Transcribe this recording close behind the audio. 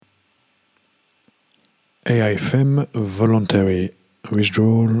AIFM, voluntary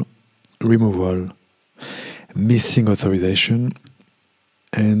withdrawal, removal, missing authorization,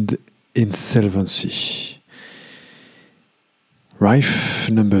 and insolvency. RIFE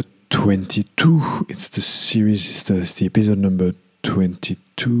number 22, it's the episode number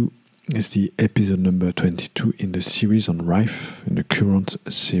 22. It's the episode number 22 in the series on RIFE, in the current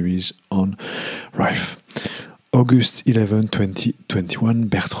series on RIFE. August 11, 2021,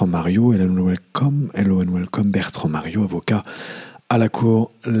 Bertrand Mariaux, hello and welcome, Bertrand Mariaux, avocat à la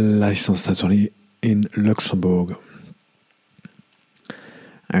Cour, licensed attorney in Luxembourg.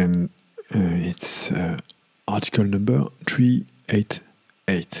 And it's article number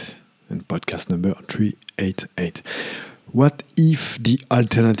 388 and podcast number 388. What if the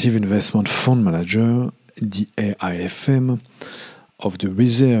Alternative Investment Fund Manager, the AIFM, of the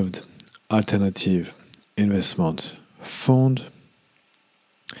Reserved Alternative Investment Fund,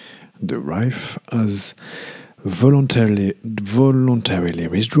 the RIFE, has voluntarily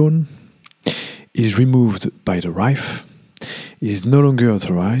withdrawn, is removed by the RIFE, is no longer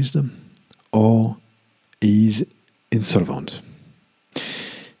authorized, or is insolvent?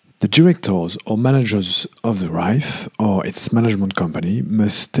 The directors or managers of the RIFE or its management company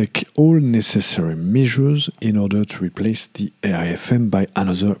must take all necessary measures in order to replace the AIFM by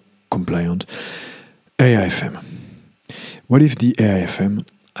another compliant AIFM. What if the AIFM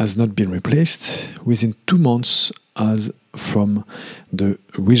has not been replaced within 2 months as from the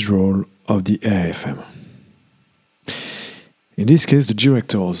withdrawal of the AIFM? In this case, the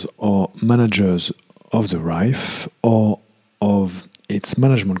directors or managers of the RIFE or of its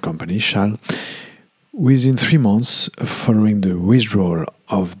management company shall, within 3 months following the withdrawal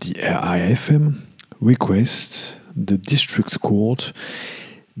of the AIFM, request the district court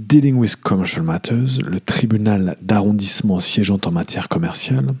dealing with commercial matters, le tribunal d'arrondissement siégeant en matière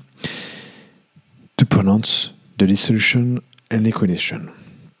commerciale, to pronounce the dissolution and liquidation.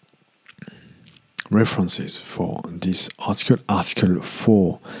 References for this article: Article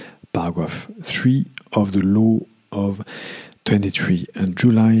 4, Paragraph 3 of the Law of 23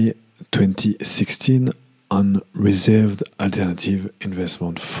 July 2016 on Reserved Alternative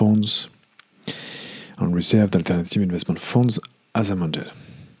Investment Funds, as amended.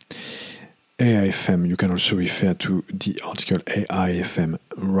 AIFM, you can also refer to the article AIFM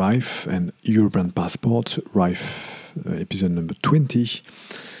RIFE and European Passport RIFE, episode number 20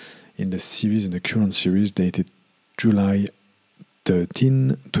 in the current series dated July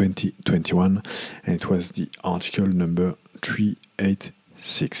 13, 2021, and it was the article number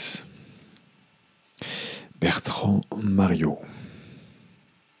 386. Bertrand Mariaux.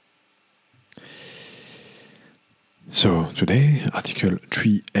 So today, article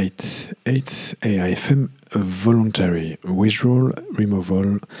 388, AIFM, voluntary withdrawal,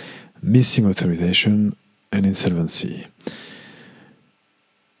 removal, missing authorization, and insolvency.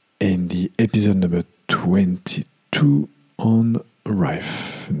 In the episode number 22 on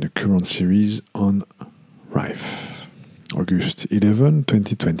RIFE, in the current series on RIFE. August 11,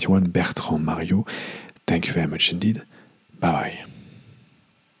 2021, Bertrand Mariaux. Thank you very much indeed. Bye-bye.